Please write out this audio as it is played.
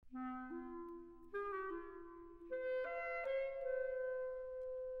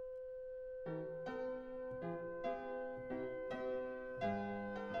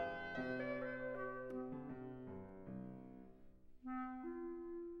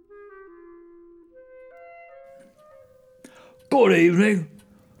Good evening.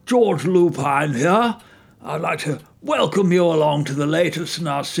 George Lupine here. I'd like to welcome you along to the latest in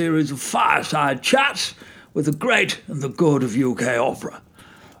our series of fireside chats with the great and the good of UK opera.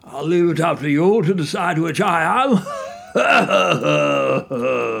 I'll leave it up to you to decide which I am.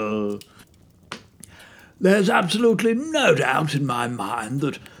 There's absolutely no doubt in my mind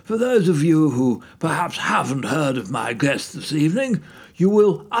that for those of you who perhaps haven't heard of my guest this evening, you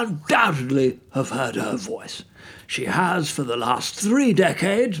will undoubtedly have heard her voice. She has, for the last 3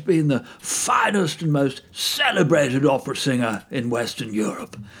 decades, been the finest and most celebrated opera singer in Western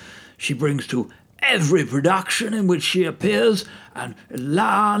Europe. She brings to every production in which she appears an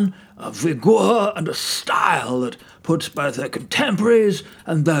elan, a vigour, and a style that puts both her contemporaries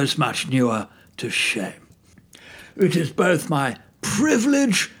and those much newer to shame. It is both my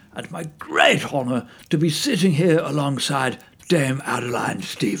privilege and my great honour to be sitting here alongside Dame Adeline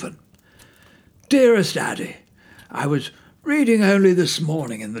Stephen. Dearest Addie, I was reading only this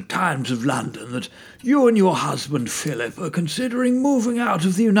morning in the Times of London that you and your husband Philip are considering moving out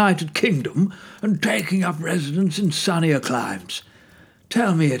of the United Kingdom and taking up residence in sunnier climes.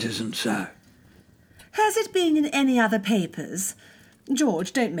 Tell me it isn't so. Has it been in any other papers?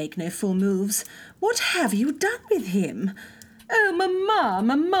 George, don't make no fool moves. What have you done with him? Oh, Mamma,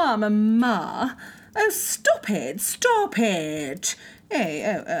 Mamma, Mamma. Oh, stop it.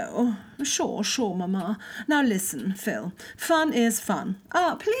 Oh. Sure, Mamma. Now listen, Phil. Fun is fun.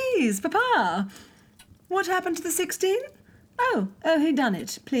 Ah, please, Papa. What happened to the 16? Oh, he done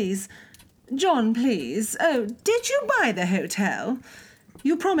it, please. John, please. Oh, did you buy the hotel?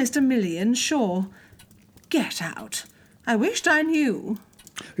 You promised $1 million, sure. Get out. I wished I knew.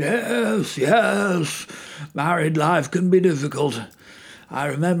 Yes. Married life can be difficult. I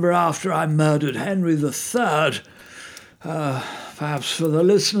remember after I murdered Henry III. Perhaps for the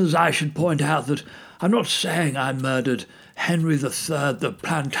listeners I should point out that I'm not saying I murdered Henry III, the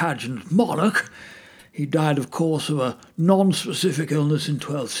Plantagenet monarch. He died, of course, of a non-specific illness in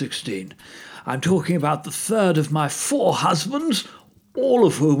 1216. I'm talking about the third of my 4 husbands, all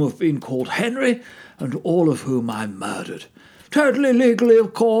of whom have been called Henry, and all of whom I murdered. Totally legally,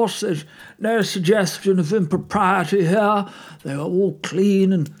 of course. There's no suggestion of impropriety here. They were all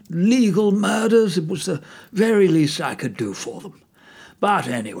clean and legal murders. It was the very least I could do for them. But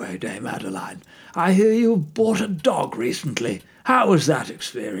anyway, Dame Adeline, I hear you bought a dog recently. How was that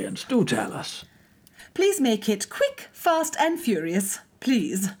experience? Do tell us. Please make it quick, fast and furious.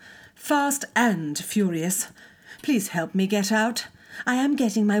 Please. Fast and furious. Please help me get out. I am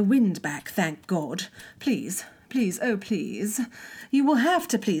getting my wind back, thank God. Please, oh please. You will have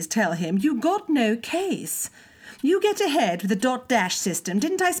to please tell him you got no case. You get ahead with the dot-dash system.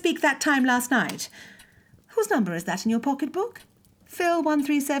 Didn't I speak that time last night? Whose number is that in your pocketbook? Phil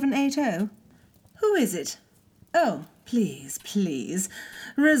 13780. Who is it? Oh, please.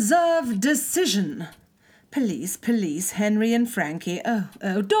 Reserve decision. Police, Henry and Frankie.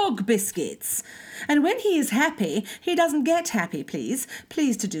 Oh, dog biscuits. And when he is happy, he doesn't get happy, please.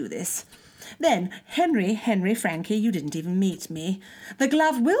 Please to do this. Then, Henry, Frankie, you didn't even meet me. The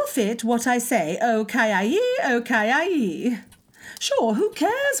glove will fit what I say. Oh, kai-ai-yi. Sure, who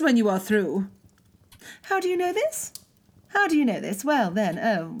cares when you are through? How do you know this? Well,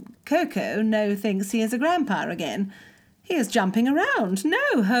 then, Coco thinks he is a grandpa again. He is jumping around.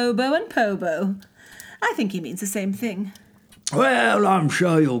 No, hobo and pobo. I think he means the same thing. Well, I'm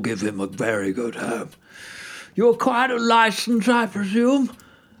sure you'll give him a very good home. You acquired a licence, I presume?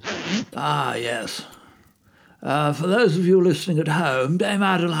 Ah, yes. For those of you listening at home, Dame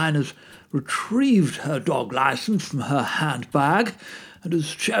Adeline has retrieved her dog licence from her handbag and is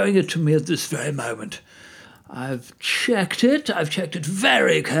showing it to me at this very moment. I've checked it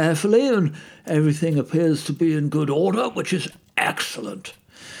very carefully, and everything appears to be in good order, which is excellent.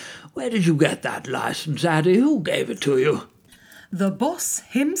 Where did you get that licence, Addie? Who gave it to you? The boss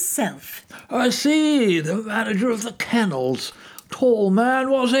himself. I see, the manager of the kennels. Tall man,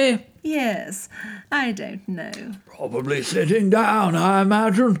 was he? Yes, I don't know. Probably sitting down, I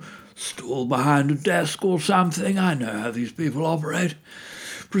imagine. Stool behind a desk or something. I know how these people operate.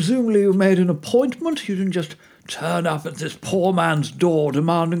 Presumably you made an appointment. You didn't just turn up at this poor man's door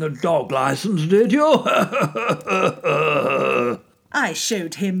demanding a dog licence, did you? I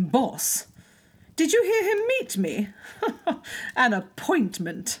showed him boss. Did you hear him meet me? An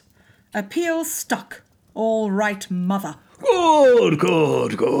appointment. Appeal stuck. All right, mother. Good.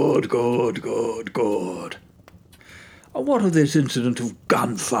 And what of this incident of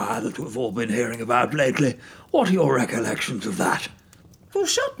gunfire that we've all been hearing about lately? What are your recollections of that? Who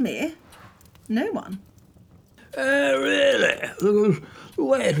shot me? No one. Really? Because the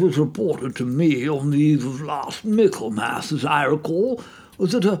way it was reported to me on the eve of last Michaelmas, as I recall,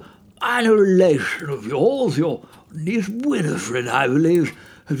 was that a minor relation of yours, your niece Winifred, I believe,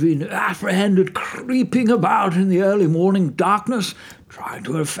 had been apprehended creeping about in the early morning darkness, trying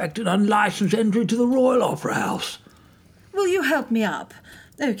to effect an unlicensed entry to the Royal Opera House. Will you help me up?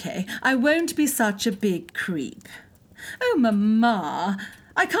 OK, I won't be such a big creep. Oh, Mamma,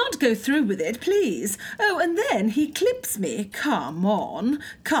 I can't go through with it, please. Oh, and then he clips me. Come on,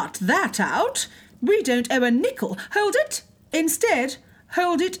 cut that out. We don't owe a nickel. Hold it. Instead,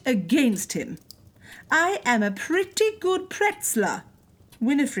 hold it against him. I am a pretty good pretzler.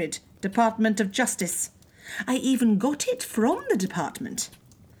 Winifred, Department of Justice. I even got it from the department.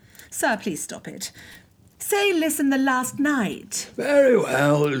 Sir, please stop it. Say listen the last night. Very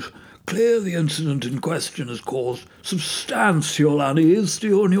well. It's clear the incident in question has caused substantial unease to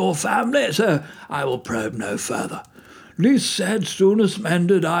you and your family, so I will probe no further. Least said, soonest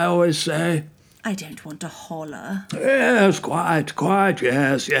mended, I always say. I don't want to holler. Yes, quite,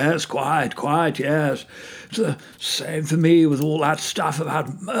 yes, quite, yes. It's the same for me with all that stuff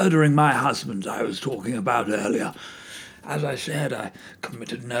about murdering my husband I was talking about earlier. As I said, I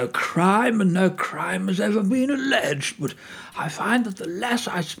committed no crime, and no crime has ever been alleged, but I find that the less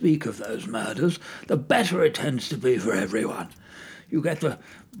I speak of those murders, the better it tends to be for everyone. You get the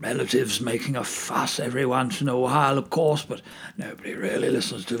relatives making a fuss every once in a while, of course, but nobody really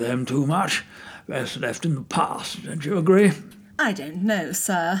listens to them too much. Best left in the past, don't you agree? I don't know,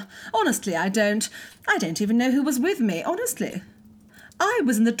 sir. Honestly, I don't. I don't even know who was with me, honestly. I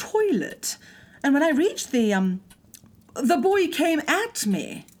was in the toilet, and when I reached the boy came at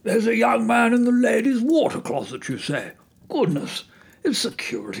me. There's a young man in the ladies' water closet, you say? Goodness, is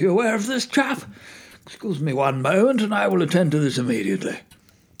security aware of this chap? Excuse me one moment, and I will attend to this immediately.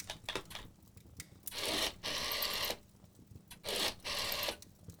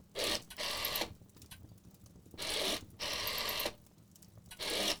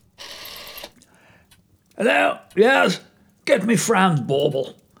 Hello? Yes? Get me Franz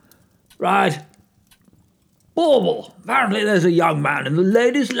Bauble. Right. Bauble, apparently there's a young man in the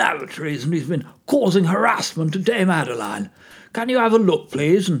ladies' lavatories and he's been causing harassment to Dame Adeline. Can you have a look,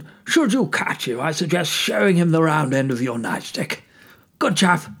 please? And should you catch him, I suggest showing him the round end of your nightstick. Good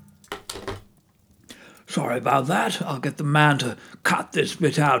chap. Sorry about that. I'll get the man to cut this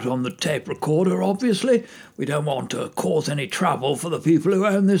bit out on the tape recorder, obviously. We don't want to cause any trouble for the people who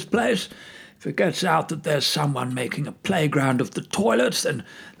own this place. If it gets out that there's someone making a playground of the toilets, then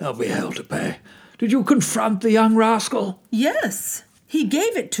there'll be hell to pay. Did you confront the young rascal? Yes, he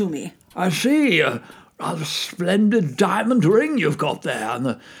gave it to me. I see. A rather splendid diamond ring you've got there, and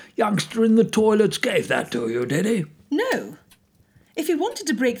the youngster in the toilets gave that to you, did he? No. If he wanted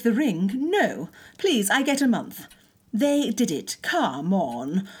to break the ring, no. Please, I get a month. They did it. Come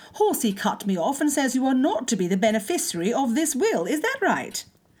on. Horsey cut me off and says you are not to be the beneficiary of this will. Is that right?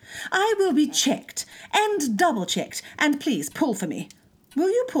 I will be checked and double-checked, and please pull for me. Will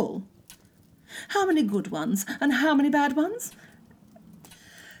you pull? How many good ones and how many bad ones?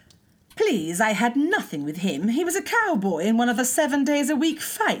 Please, I had nothing with him. He was a cowboy in one of the 7-days-a-week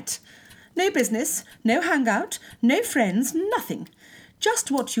fight. No business, no hangout, no friends, nothing.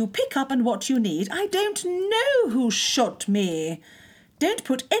 Just what you pick up and what you need. I don't know who shot me. Don't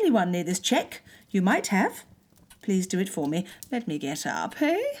put anyone near this cheque. You might have. Please do it for me. Let me get up, eh?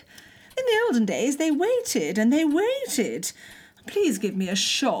 In the olden days, they waited and they waited. Please give me a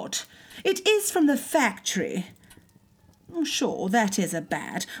shot. It is from the factory. Sure, that is a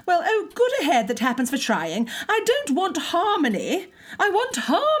bad. Well, oh, good ahead that happens for trying. I don't want harmony. I want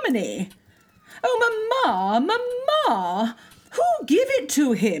harmony. Oh, Mamma, who give it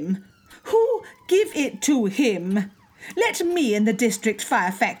to him? Who give it to him? Let me in the district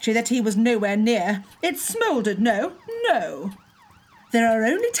fire factory that he was nowhere near. It smouldered, no. There are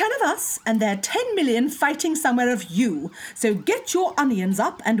only 10 of us, and there are 10 million fighting somewhere of you. So get your onions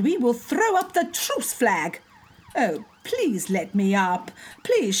up, and we will throw up the truce flag. Oh, please let me up.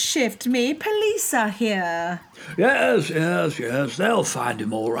 Please shift me. Police are here. Yes, they'll find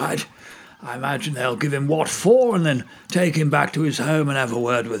him all right. I imagine they'll give him what for and then take him back to his home and have a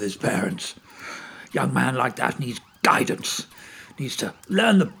word with his parents. Young man like that needs guidance, needs to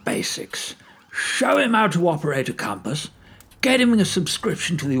learn the basics, show him how to operate a compass, get him a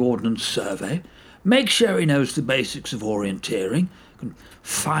subscription to the Ordnance Survey, make sure he knows the basics of orienteering, can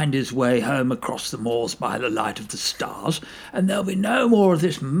find his way home across the moors by the light of the stars, and there'll be no more of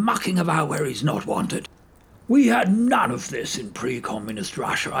this mucking about where he's not wanted. We had none of this in pre-communist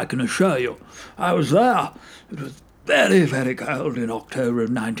Russia, I can assure you. I was there. It was very, very cold in October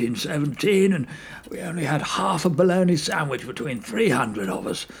of 1917, and we only had half a bologna sandwich between 300 of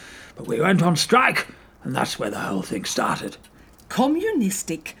us. But we went on strike, and that's where the whole thing started.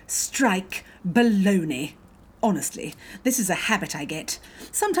 Communistic strike baloney. Honestly, this is a habit I get.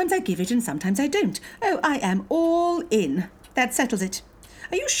 Sometimes I give it and sometimes I don't. Oh, I am all in. That settles it.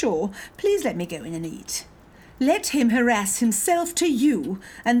 Are you sure? Please let me go in and eat. Let him harass himself to you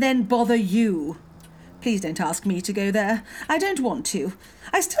and then bother you. Please don't ask me to go there. I don't want to.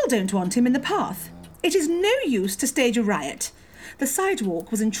 I still don't want him in the path. It is no use to stage a riot. The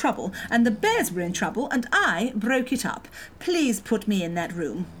sidewalk was in trouble and the bears were in trouble and I broke it up. Please put me in that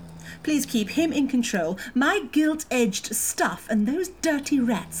room. Please keep him in control. My gilt-edged stuff and those dirty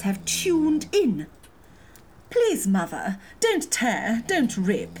rats have tuned in. Please, Mother, don't tear, don't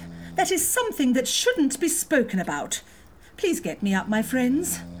rip. That is something that shouldn't be spoken about. Please get me up, my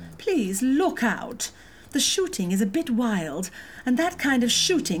friends. Please look out. The shooting is a bit wild, and that kind of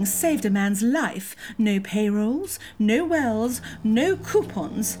shooting saved a man's life. No payrolls, no wells, no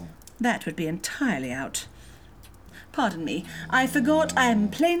coupons. That would be entirely out. Pardon me, I forgot I am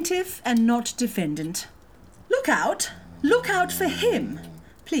plaintiff and not defendant. Look out! Look out for him!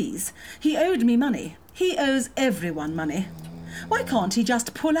 Please, he owed me money. He owes everyone money. Why can't he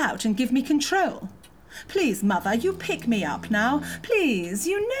just pull out and give me control? Please, Mother, you pick me up now. Please,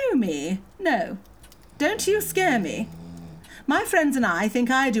 you know me. No, don't you scare me. My friends and I think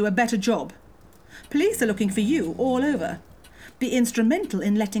I do a better job. Police are looking for you all over. Be instrumental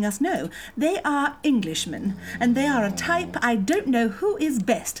in letting us know. They are Englishmen, and they are a type I don't know who is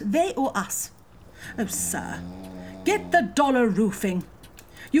best, they or us. Oh, sir, get the dollar roofing.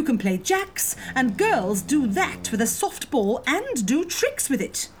 You can play jacks, and girls do that with a soft ball and do tricks with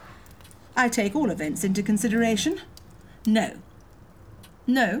it. I take all events into consideration. No.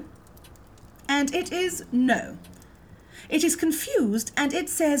 No. And it is no. It is confused, and it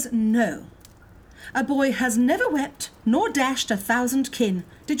says no. A boy has never wept, nor dashed 1,000 kin.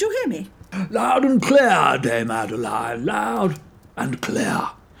 Did you hear me? Loud and clear, Dame Adeline, loud and clear.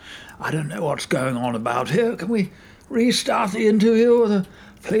 I don't know what's going on about here. Can we restart the interview? The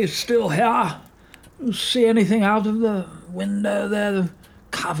police still here? You see anything out of the window there? They're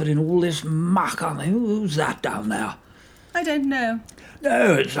covered in all this muck, aren't they? Who's that down there? I don't know.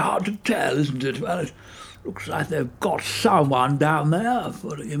 No, it's hard to tell, isn't it? Well, it looks like they've got someone down there,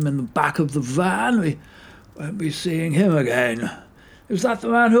 putting him in the back of the van. We won't be seeing him again. Is that the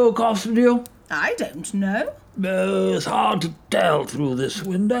man who accosted you? I don't know. No, it's hard to tell through this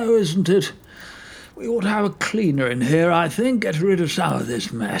window, isn't it? We ought to have a cleaner in here, I think, get rid of some of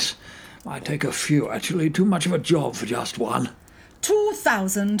this mess. Might take a few, actually. Too much of a job for just one.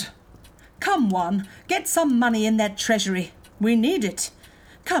 2,000. Come on, get some money in that treasury. We need it.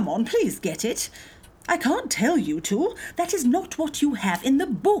 Come on, please get it. I can't tell you to. That is not what you have in the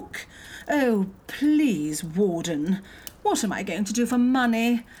book. Oh, please, Warden. What am I going to do for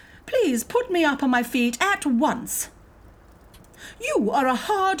money? Please put me up on my feet at once. You are a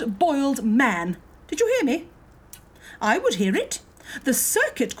hard-boiled man. Did you hear me? I would hear it. The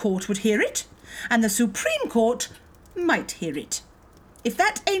Circuit Court would hear it. And the Supreme Court might hear it. If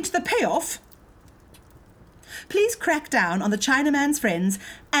that ain't the payoff... Please crack down on the Chinaman's friends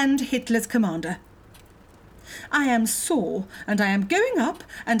and Hitler's commander. I am sore, and I am going up,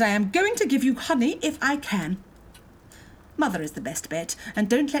 and I am going to give you honey if I can. Mother is the best bet, and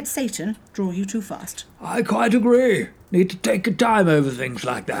don't let Satan draw you too fast. I quite agree. Need to take your time over things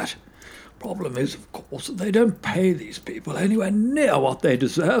like that. Problem is, of course, that they don't pay these people anywhere near what they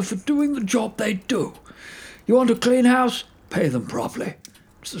deserve for doing the job they do. You want a clean house? Pay them properly.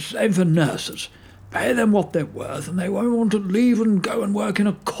 It's the same for nurses. Pay them what they're worth, and they won't want to leave and go and work in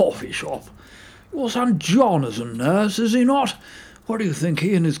a coffee shop. Your son John is a nurse, is he not? What do you think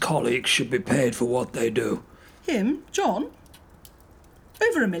he and his colleagues should be paid for what they do? Him? John?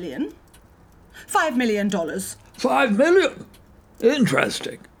 Over $1 million. $5 million. $5 million?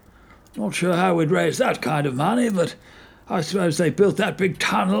 Interesting. Not sure how we'd raise that kind of money, but I suppose they built that big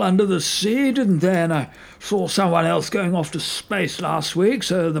tunnel under the sea, didn't they? And I saw someone else going off to space last week,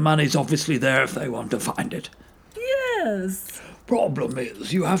 so the money's obviously there if they want to find it. Yes. Problem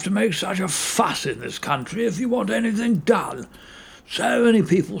is, you have to make such a fuss in this country if you want anything done. So many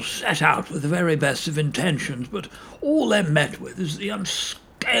people set out with the very best of intentions, but all they're met with is the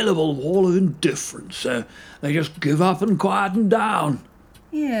unscalable wall of indifference, so they just give up and quieten down.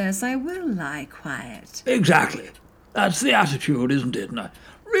 Yes, I will lie quiet. Exactly. That's the attitude, isn't it? And I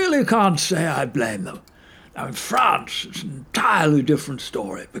really can't say I blame them. Now, in France, it's an entirely different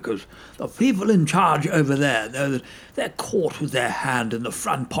story, because the people in charge over there know that if they're caught with their hand in the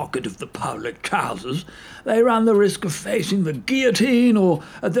front pocket of the public trousers, they run the risk of facing the guillotine or,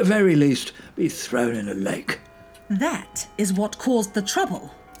 at the very least, be thrown in a lake. That is what caused the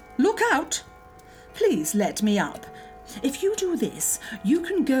trouble. Look out! Please let me up. If you do this, you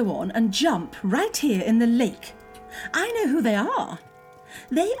can go on and jump right here in the lake. I know who they are.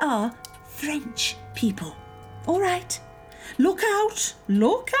 They are French people. All right. Look out!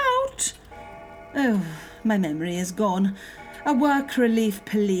 Look out! Oh, my memory is gone. A work relief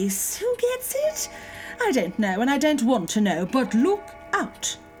police. Who gets it? I don't know, and I don't want to know, but look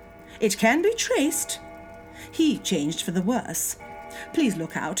out. It can be traced. He changed for the worse. Please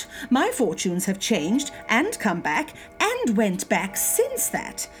look out. My fortunes have changed and come back and went back since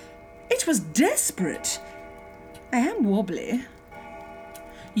that. It was desperate. I am wobbly.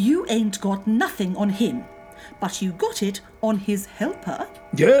 You ain't got nothing on him, but you got it on his helper.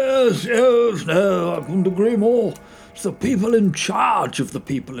 Yes, no, I couldn't agree more. It's the people in charge of the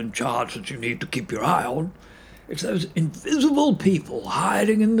people in charge that you need to keep your eye on. It's those invisible people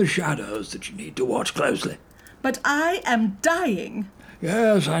hiding in the shadows that you need to watch closely. But I am dying.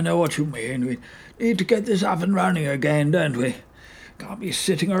 Yes, I know what you mean. We need to get this up and running again, don't we? Can't be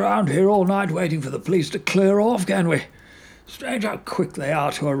sitting around here all night waiting for the police to clear off, can we? Strange how quick they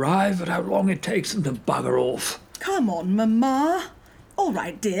are to arrive, but how long it takes them to bugger off. Come on, Mamma. All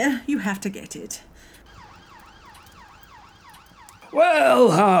right, dear, you have to get it.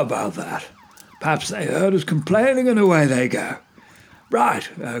 Well, how about that? Perhaps they heard us complaining and away they go. Right,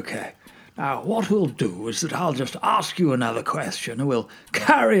 OK. Now, what we'll do is that I'll just ask you another question and we'll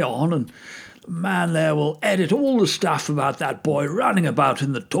carry on, and the man there will edit all the stuff about that boy running about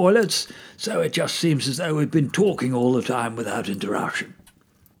in the toilets, so it just seems as though we've been talking all the time without interruption.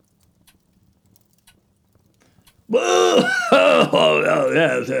 Oh,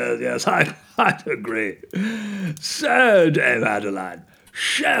 yes, I'd agree. So, Dame Adeline,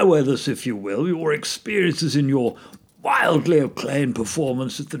 share with us, if you will, your experiences in your wildly acclaimed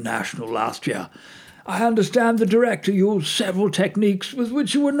performance at the National last year. I understand the director used several techniques with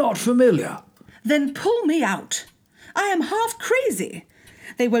which you were not familiar. Then pull me out. I am half crazy.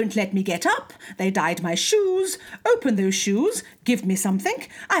 They won't let me get up. They dyed my shoes. Open those shoes. Give me something.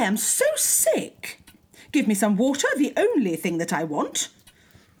 I am so sick. Give me some water, the only thing that I want.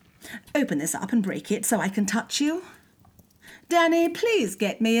 Open this up and break it so I can touch you. Danny, please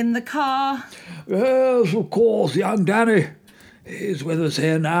get me in the car. Yes, of course, young Danny. He's with us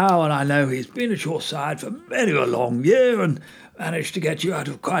here now, and I know he's been at your side for many a long year and managed to get you out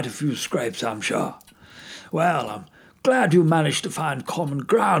of quite a few scrapes, I'm sure. Well, I'm glad you managed to find common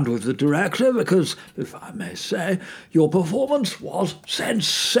ground with the director because, if I may say, your performance was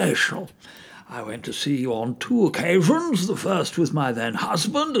sensational. I went to see you on 2 occasions, the first with my then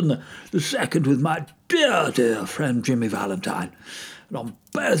husband and the second with my dear, dear friend Jimmy Valentine. And on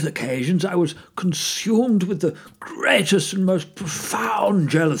both occasions I was consumed with the greatest and most profound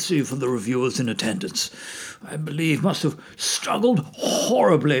jealousy for the reviewers in attendance. I believe must have struggled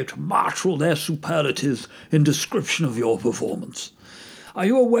horribly to marshal their superlatives in description of your performance. Are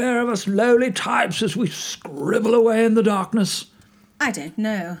you aware of us lowly types as we scribble away in the darkness? I don't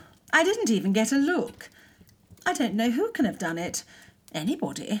know. I didn't even get a look. I don't know who can have done it.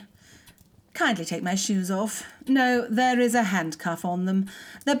 Anybody. Kindly take my shoes off. No, there is a handcuff on them.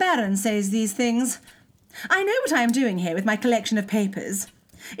 The Baron says these things. I know what I am doing here with my collection of papers.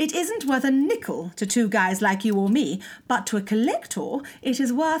 It isn't worth a nickel to 2 guys like you or me, but to a collector it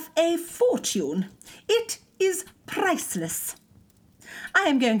is worth a fortune. It is priceless. I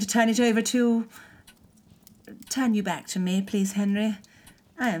am going to turn it over to... Turn you back to me, please, Henry.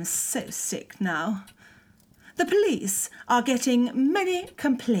 I am so sick now. The police are getting many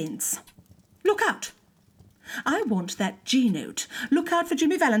complaints. Look out. I want that G-note. Look out for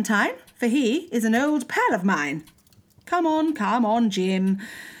Jimmy Valentine, for he is an old pal of mine. Come on, Jim.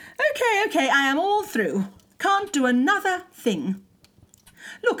 Okay, I am all through. Can't do another thing.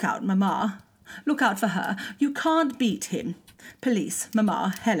 Look out, Mamma. Look out for her. You can't beat him. Police,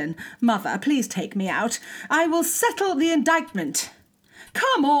 Mamma, Helen, Mother, please take me out. I will settle the indictment.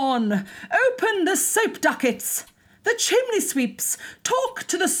 Come on, open the soap ducats, the chimney sweeps, talk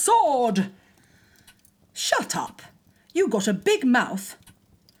to the sword. Shut up. You got a big mouth.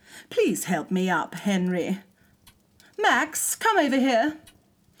 Please help me up, Henry. Max, come over here.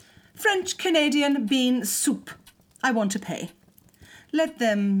 French Canadian bean soup. I want to pay. Let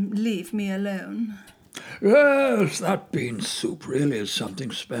them leave me alone. Yes, that bean soup really is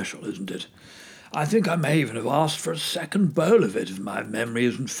something special, isn't it? I think I may even have asked for a second bowl of it if my memory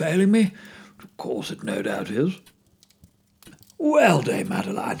isn't failing me. Of course it no doubt is. Well, Dame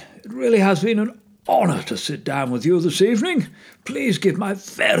Madeline, it really has been an honour to sit down with you this evening. Please give my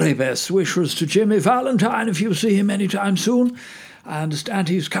very best wishes to Jimmy Valentine if you see him any time soon. I understand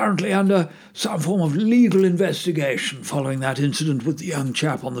he's currently under some form of legal investigation following that incident with the young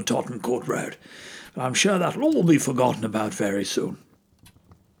chap on the Tottenham Court Road. But I'm sure that'll all be forgotten about very soon.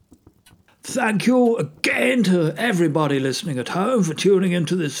 Thank you again to everybody listening at home for tuning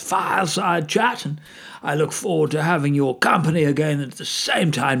into this fireside chat, and I look forward to having your company again at the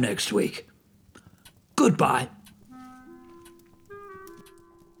same time next week. Goodbye.